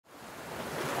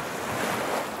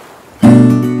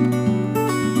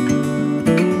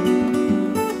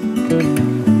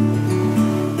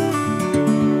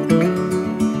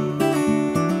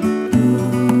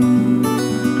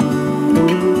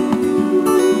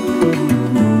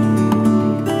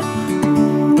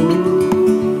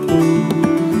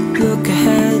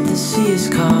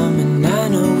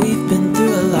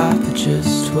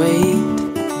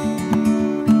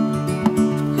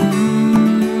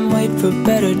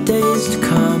days to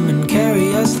come and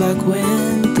carry us like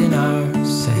wind in our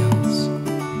sails.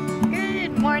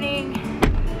 Good morning.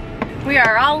 We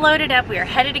are all loaded up. We are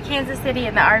headed to Kansas City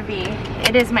in the RV.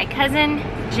 It is my cousin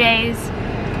Jay's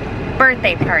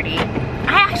birthday party.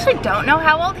 I actually don't know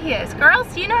how old he is.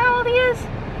 Girls, do you know how old he is?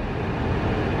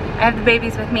 I have the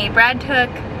babies with me. Brad took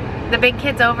the big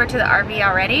kids over to the RV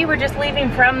already. We're just leaving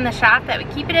from the shop that we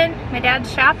keep it in, my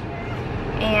dad's shop,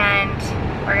 and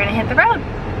we're gonna hit the road.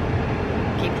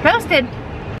 Keep you posted.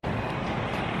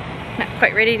 Not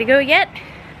quite ready to go yet.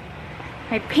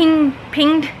 I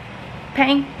punged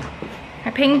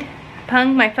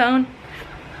my phone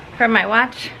from my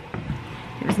watch.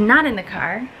 It was not in the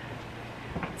car.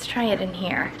 Let's try it in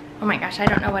here. Oh my gosh, I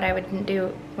don't know what I would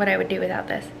do without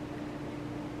this.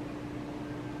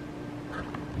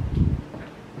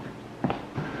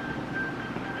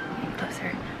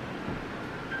 Closer.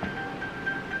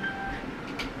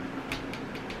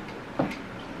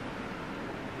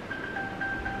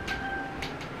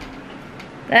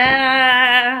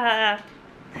 Ah!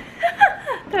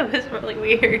 That was really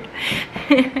weird.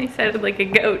 I sounded like a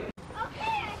goat.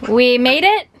 We made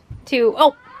it to,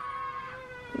 oh!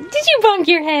 Did you bonk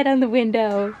your head on the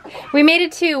window? We made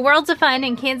it to Worlds of Fun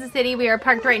in Kansas City. We are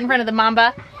parked right in front of the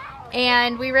Mamba,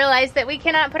 and we realized that we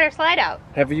cannot put our slide out.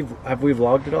 Have we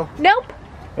vlogged it all? Nope.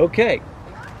 Okay.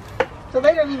 So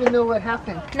they don't even know what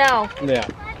happened. No. Yeah.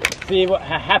 See, what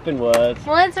happened was...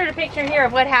 We'll insert a picture here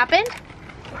of what happened.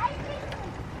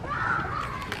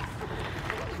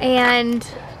 And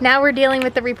now we're dealing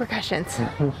with the repercussions.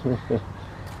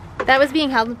 That was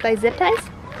being held by zip ties?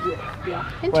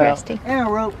 Yeah. Interesting. And a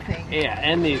rope thing. Yeah,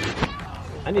 and these.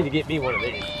 I need to get me one of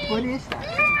these. What is that?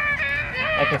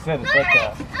 Like I said, it's like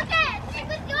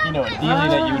a, you know, a dealie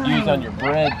that you would use on your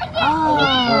bread.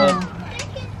 Oh.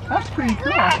 That's pretty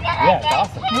cool. Yeah, it's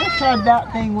awesome. Let's have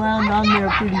that thing wound on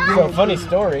there pretty good. So, funny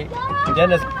story,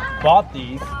 Dennis bought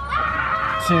these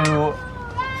to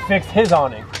fix his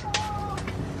awning.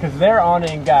 Because their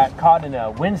awning got caught in a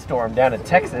windstorm down in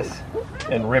Texas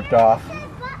and ripped off.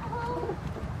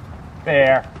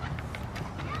 There.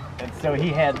 And so he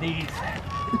had these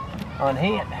on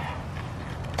hand.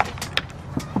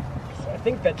 So I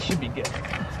think that should be good.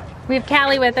 We have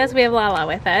Callie with us. We have Lala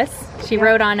with us. She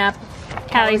rode on up.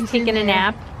 Callie's taking a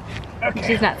nap. Okay.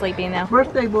 She's not sleeping though.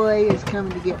 Birthday boy is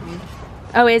coming to get me.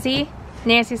 Oh, is he?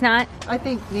 Nancy's not? I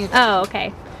think Nancy. Oh,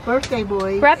 okay. Birthday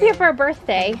boy. We're up here for a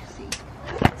birthday.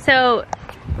 So,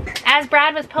 as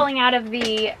Brad was pulling out of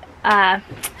the fan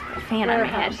on my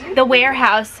head, the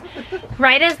warehouse,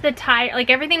 right as the tire, like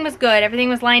everything was good, everything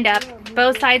was lined up,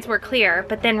 both sides were clear,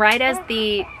 but then right as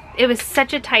it was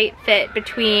such a tight fit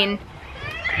between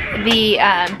the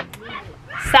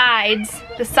sides,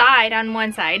 the side on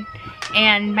one side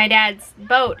and my dad's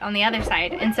boat on the other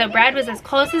side. And so Brad was as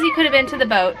close as he could have been to the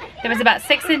boat. There was about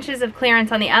 6 inches of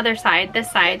clearance on the other side,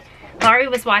 this side. Laurie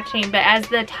was watching, but as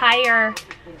the tire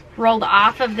rolled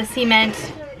off of the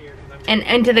cement and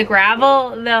into the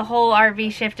gravel, the whole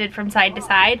RV shifted from side to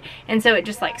side, and so it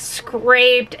just like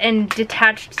scraped and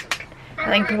detached,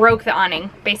 like broke the awning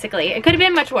basically. It could have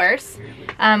been much worse.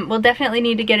 We'll definitely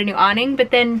need to get a new awning, but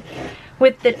then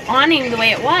with the awning the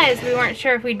way it was, we weren't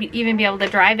sure if we'd even be able to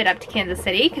drive it up to Kansas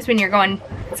City, because when you're going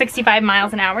 65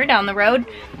 miles an hour down the road,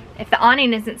 if the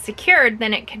awning isn't secured,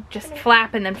 then it could just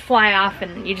flap and then fly off,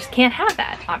 and you just can't have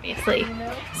that, obviously.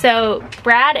 So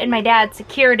Brad and my dad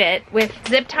secured it with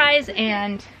zip ties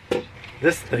and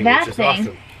this thing that is just thing.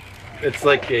 awesome. It's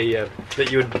like a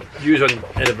that you would use on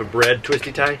end of a bread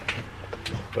twisty tie,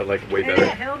 but like way better.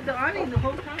 Held the awning the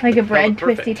whole time. Like a bread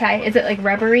perfect. twisty tie. Is it like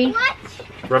rubbery?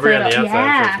 Rubbery on the outside,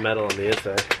 yeah. so it's metal on the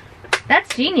inside.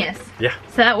 That's genius. Yeah.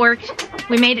 So that worked.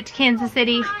 We made it to Kansas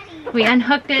City. We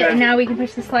unhooked it, and now we can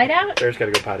push the slide out. Bear's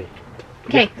gotta go potty.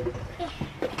 Okay.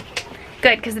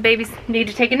 Good, because the babies need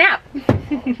to take a nap.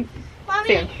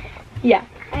 Soon. Yeah.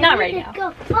 Not right now.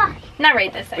 Not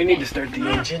right this second. We need to start the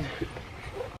engine.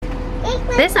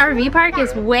 This RV park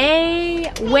is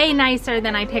way, way nicer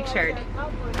than I pictured.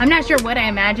 I'm not sure what I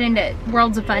imagined at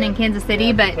Worlds of Fun in Kansas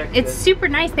City, but it's super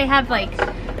nice. They have like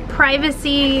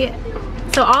privacy.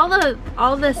 So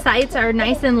all the sites are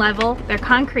nice and level. They're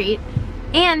concrete.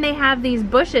 And they have these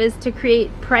bushes to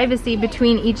create privacy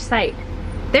between each site.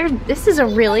 This is a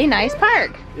really nice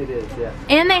park. It is, yeah.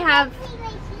 And they have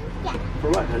For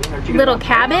what, honey? Aren't you little gonna-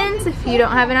 cabins if you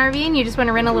don't have an RV and you just want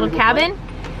to rent a little cabin.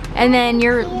 And then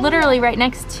you're literally right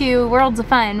next to Worlds of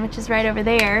Fun, which is right over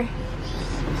there.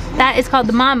 That is called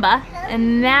the Mamba.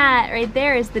 And that right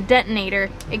there is the detonator.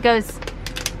 It goes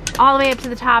all the way up to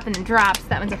the top and then drops.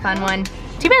 That one's a fun one.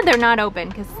 Too bad they're not open,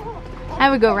 because I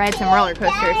would go ride some roller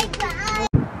coasters.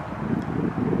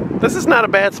 this is not a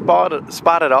bad spot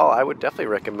at all. I would definitely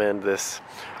recommend this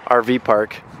RV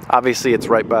park. Obviously, it's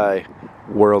right by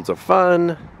Worlds of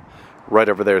Fun. Right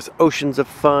over there is Oceans of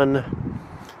Fun.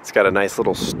 It's got a nice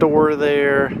little store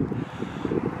there.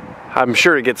 I'm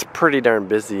sure it gets pretty darn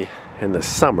busy in the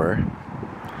summer.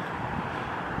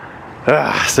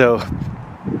 So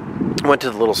went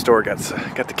to the little store, got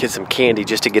the kids some candy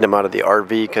just to get them out of the RV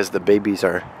because the babies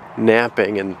are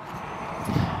napping, and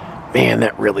man,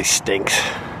 that really stinks.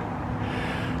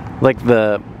 Like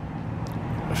the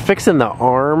fixing the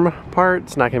arm part,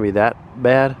 it's not gonna be that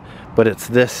bad, but it's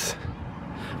this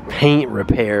paint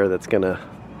repair that's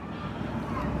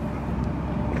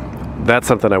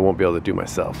something I won't be able to do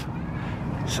myself.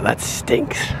 So that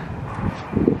stinks.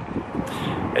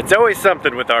 It's always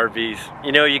something with RVs.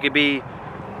 You know, you could be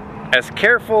as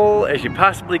careful as you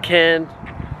possibly can,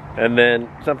 and then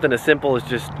something as simple as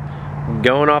just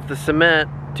going off the cement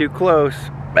too close,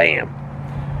 bam.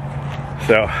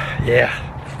 So yeah,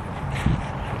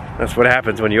 that's what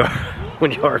happens when you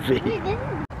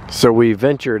RV. So we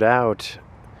ventured out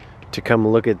to come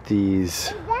look at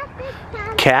these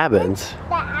cabins.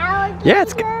 Yeah,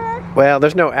 it's, well,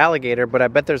 there's no alligator, but I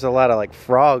bet there's a lot of like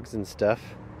frogs and stuff.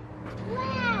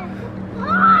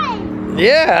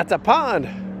 Yeah, it's a pond.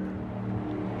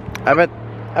 I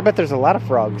bet there's a lot of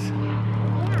frogs.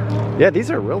 Yeah, these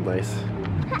are real nice.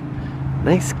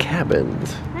 Nice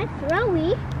cabins.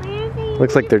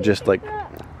 Looks like they're just like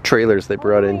trailers they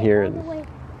brought in here and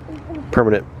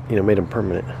permanent, you know, made them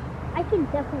permanent. I can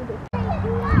definitely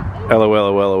do.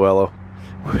 LOL.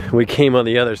 We came on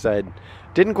the other side.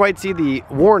 Didn't quite see the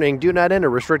warning, do not enter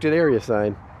restricted area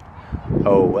sign.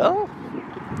 Oh well.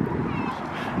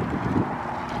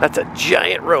 That's a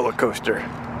giant roller coaster.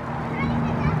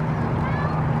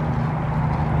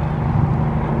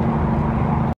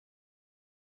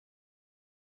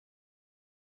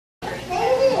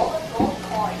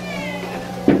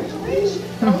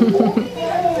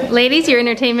 Ladies, your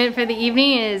entertainment for the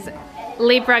evening is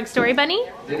Leapfrog Story Bunny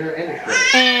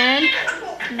and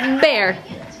Bear.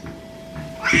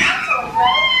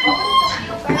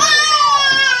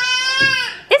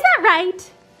 Is that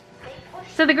right?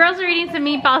 So the girls are eating some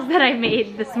meatballs that I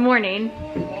made this morning.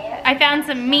 I found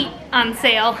some meat on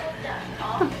sale,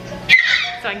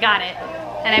 so I got it.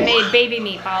 And I made baby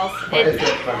meatballs.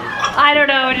 I don't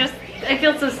know, just I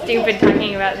feel so stupid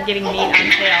talking about getting meat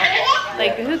on sale.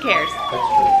 Like, who cares?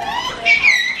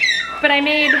 But I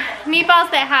made meatballs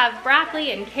that have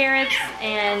broccoli and carrots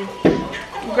and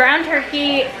ground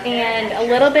turkey and a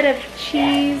little bit of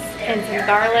cheese and some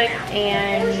garlic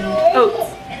and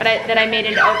oats that I made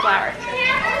into oat flour.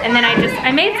 And then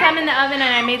I made some in the oven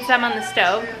and I made some on the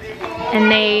stove.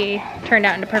 And they turned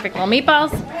out into perfect little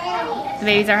meatballs. The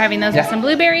babies are having those with some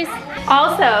blueberries.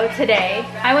 Also today,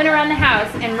 I went around the house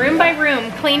and room by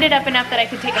room cleaned it up enough that I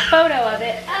could take a photo of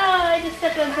it. Oh, I just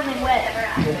stepped on something wet.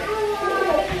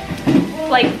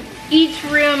 Like each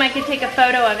room I could take a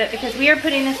photo of it because we are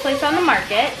putting this place on the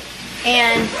market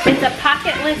and it's a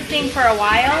pocket listing for a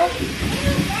while.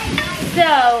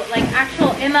 So like actual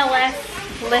MLS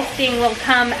listing will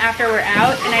come after we're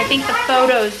out, and I think the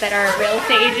photos that our real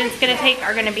estate agent's gonna take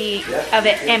are gonna be of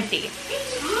it empty.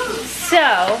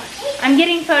 So I'm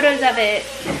getting photos of it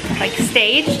like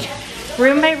staged,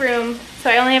 room by room, so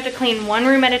I only have to clean one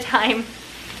room at a time,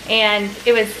 and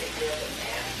it was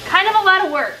kind of a lot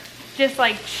of work just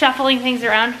like shuffling things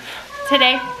around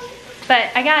today, but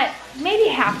I got maybe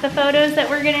half the photos that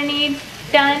we're gonna need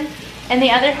done, and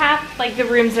the other half, like the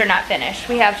rooms are not finished.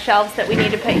 We have shelves that we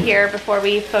need to put here before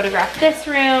we photograph this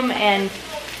room and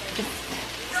just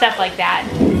stuff like that.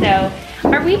 So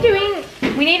are we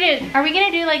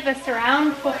gonna do like the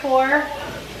surround before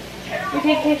we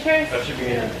take pictures? That should be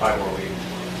in 5 more weeks.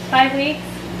 5 weeks?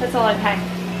 That's a long time.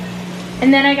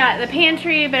 And then I got the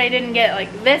pantry, but I didn't get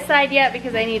like this side yet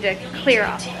because I need to clear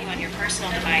off on your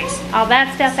personal device. all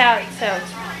that stuff out, so.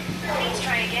 Please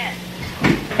try again.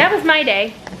 That was my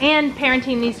day, and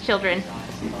parenting these children.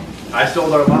 I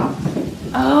sold our lot.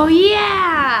 Oh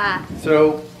yeah!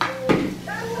 So,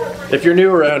 if you're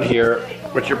new around here,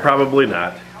 which you're probably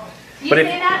not. You But say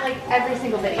if- that like every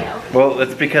single video. Well,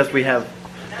 that's because we have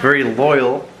very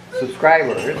loyal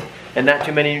subscribers and not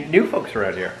too many new folks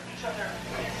around here.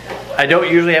 I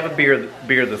don't usually have a beard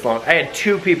this long. I had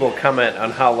 2 people comment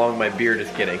on how long my beard is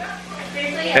getting.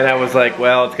 And I was like,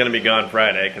 well, it's gonna be gone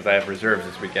Friday because I have reserves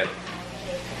this weekend.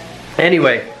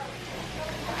 Anyway,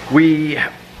 we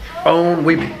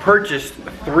purchased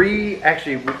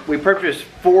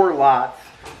 4 lots.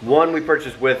 One we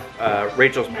purchased with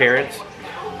Rachel's parents,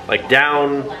 like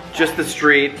down just the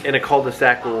street in a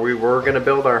cul-de-sac where we were gonna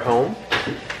build our home.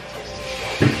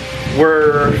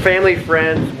 we're family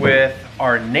friends with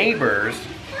our neighbors.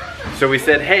 So we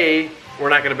said, hey, we're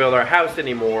not gonna build our house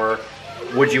anymore.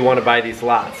 Would you want to buy these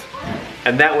lots?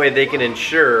 And that way they can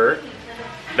ensure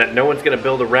that no one's gonna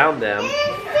build around them,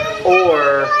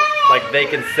 or like they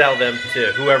can sell them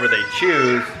to whoever they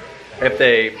choose if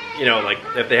they, you know, like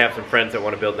if they have some friends that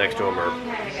want to build next to them or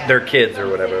their kids or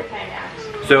whatever.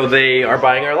 So they are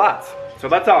buying our lots. So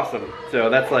that's awesome. So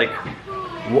that's like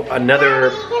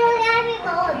another,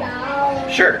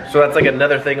 sure. So that's like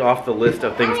another thing off the list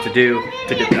of things to do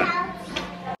to get done.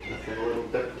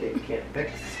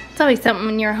 It's always something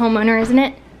when you're a homeowner, isn't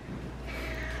it?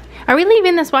 Are we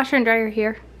leaving this washer and dryer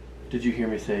here? Did you hear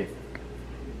me say,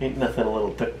 ain't nothing a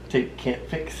little duct tape can't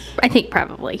fix? I think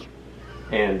probably.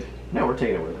 And no, we're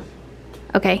taking it with us.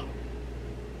 Okay.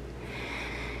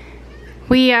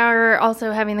 We are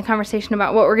also having the conversation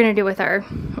about what we're gonna do with our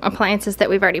appliances that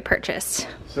we've already purchased.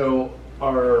 So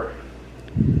our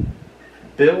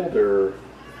builder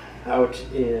out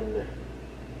in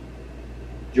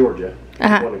Georgia,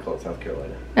 I want to call it South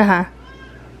Carolina,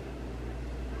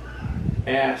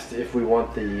 asked if we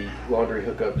want the laundry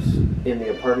hookups in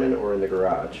the apartment or in the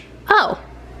garage. Oh.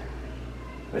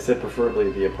 I said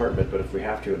preferably the apartment, but if we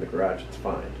have to in the garage, it's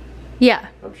fine. Yeah.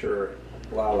 I'm sure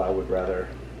Lala would rather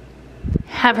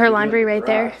have her laundry right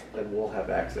there. Then we'll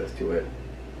have access to it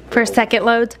for second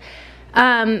loads.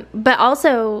 But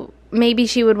also maybe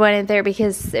she would want it there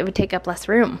because it would take up less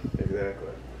room. Exactly.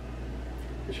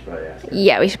 We should probably ask her.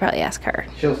 Yeah, we should probably ask her.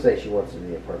 She'll say she wants it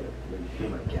in the apartment. Be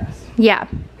my guess. Yeah.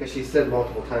 Because she said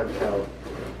multiple times how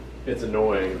it's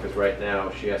annoying because right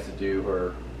now she has to do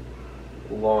her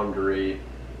laundry.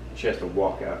 She has to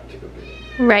walk out to go get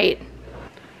it. Right.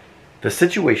 The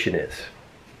situation is,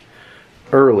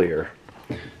 earlier,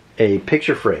 a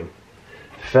picture frame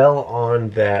fell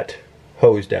on that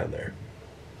hose down there.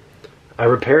 I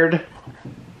repaired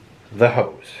the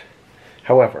hose.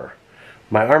 However,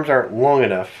 my arms aren't long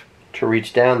enough to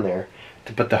reach down there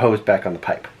to put the hose back on the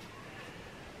pipe.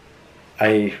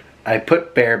 I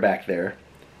put Bear back there.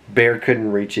 Bear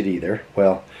couldn't reach it either.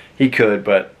 Well, he could,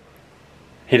 but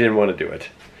he didn't want to do it.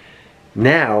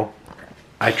 Now,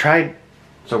 I tried,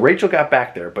 so Rachel got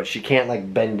back there, but she can't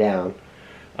like bend down.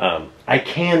 I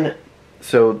can,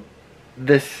 so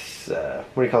this,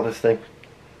 what do you call this thing?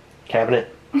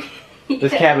 Cabinet?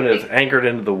 This cabinet is anchored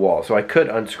into the wall, so I could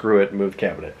unscrew it and move the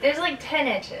cabinet. There's like 10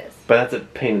 inches. But that's a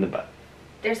pain in the butt.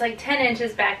 There's like 10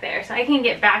 inches back there, so I can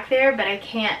get back there, but I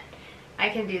can't, I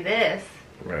can do this.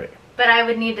 Right. But I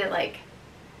would need to like,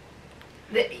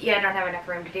 yeah, I don't have enough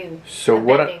room to do so the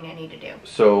what bending I need to do.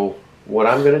 So what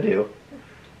I'm going to do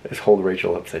is hold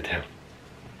Rachel upside down.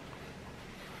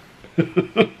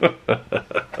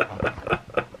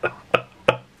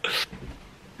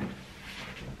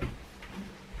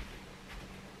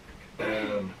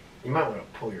 You might want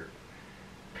to pull your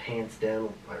pants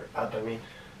down, or up, I mean.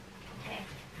 Okay.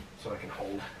 So I can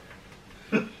hold.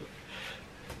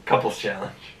 Couples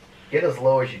challenge. Get as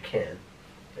low as you can.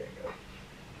 There you go.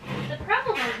 The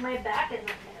problem is my back isn't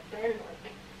gonna bend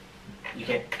like. You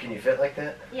can't, can you fit like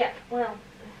that? Yeah, well,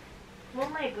 will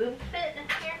my boobs fit in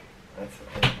here? That's the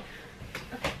thing.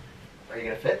 Are you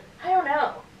gonna fit? I don't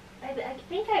know. I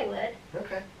think I would.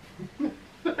 Okay.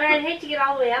 But I'd hate to get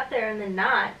all the way up there and then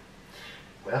not.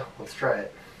 Well, let's try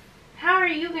it. How are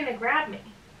you gonna grab me?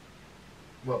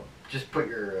 Well, just put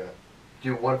your,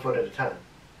 do 1 foot at a time.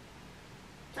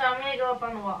 So I'm gonna go up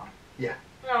on the wall. Yeah.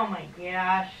 Oh my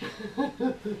gosh.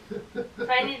 So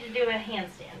I need to do a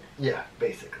handstand. Yeah,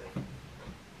 basically.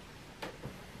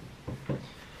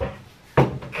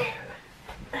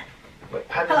 Wait,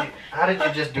 how did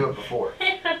you just do it before?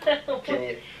 Can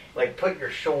you, like, put your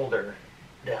shoulder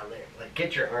down there? Like,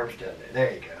 get your arms down there.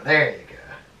 There you go. There you go.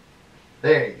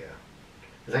 There you go.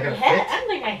 Is that gonna fit? I don't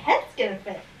think my head's gonna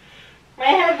fit. My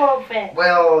head won't fit.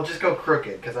 Well, just go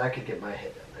crooked, because I could get my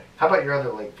head down there. How about your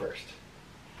other leg first?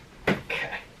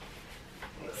 Okay.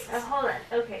 Hold on.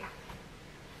 Okay.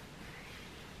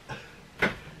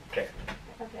 Okay.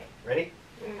 Okay. Ready?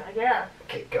 Yeah.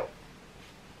 Okay, go.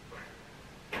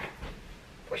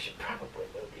 We should probably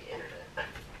move the internet.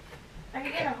 Are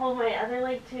you gonna hold my other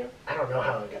leg too? I don't know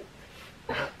how I'm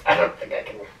gonna... I don't think I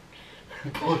can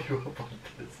pull you up on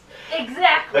this.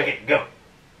 Exactly. Okay, go.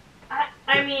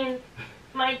 I mean,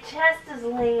 my chest is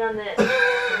laying on this.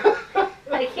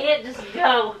 I can't just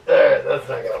go. Alright, that's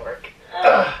not gonna work.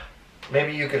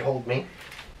 Maybe you could hold me.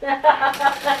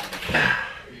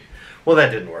 Well,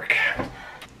 that didn't work.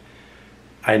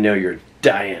 I know you're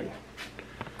dying.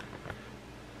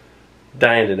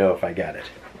 Dying to know if I got it.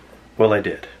 Well, I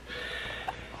did.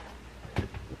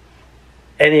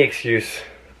 Any excuse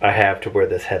I have to wear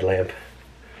this headlamp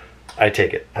I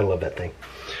take it. I love that thing.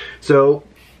 So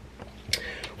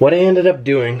what I ended up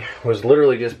doing was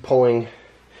literally just pulling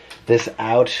this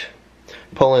out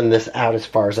as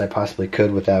far as I possibly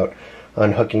could without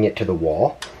unhooking it to the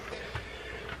wall.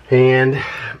 And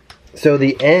so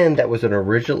the end that was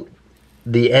originally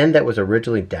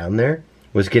down there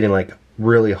was getting like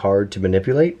really hard to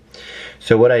manipulate.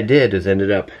 So what I did is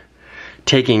ended up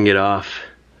taking it off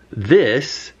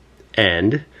this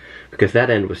end, because that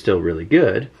end was still really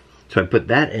good. So I put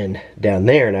that end down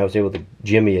there and I was able to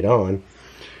jimmy it on.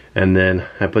 And then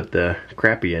I put the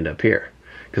crappy end up here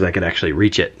because I could actually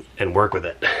reach it and work with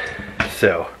it.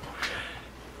 So,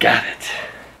 got it.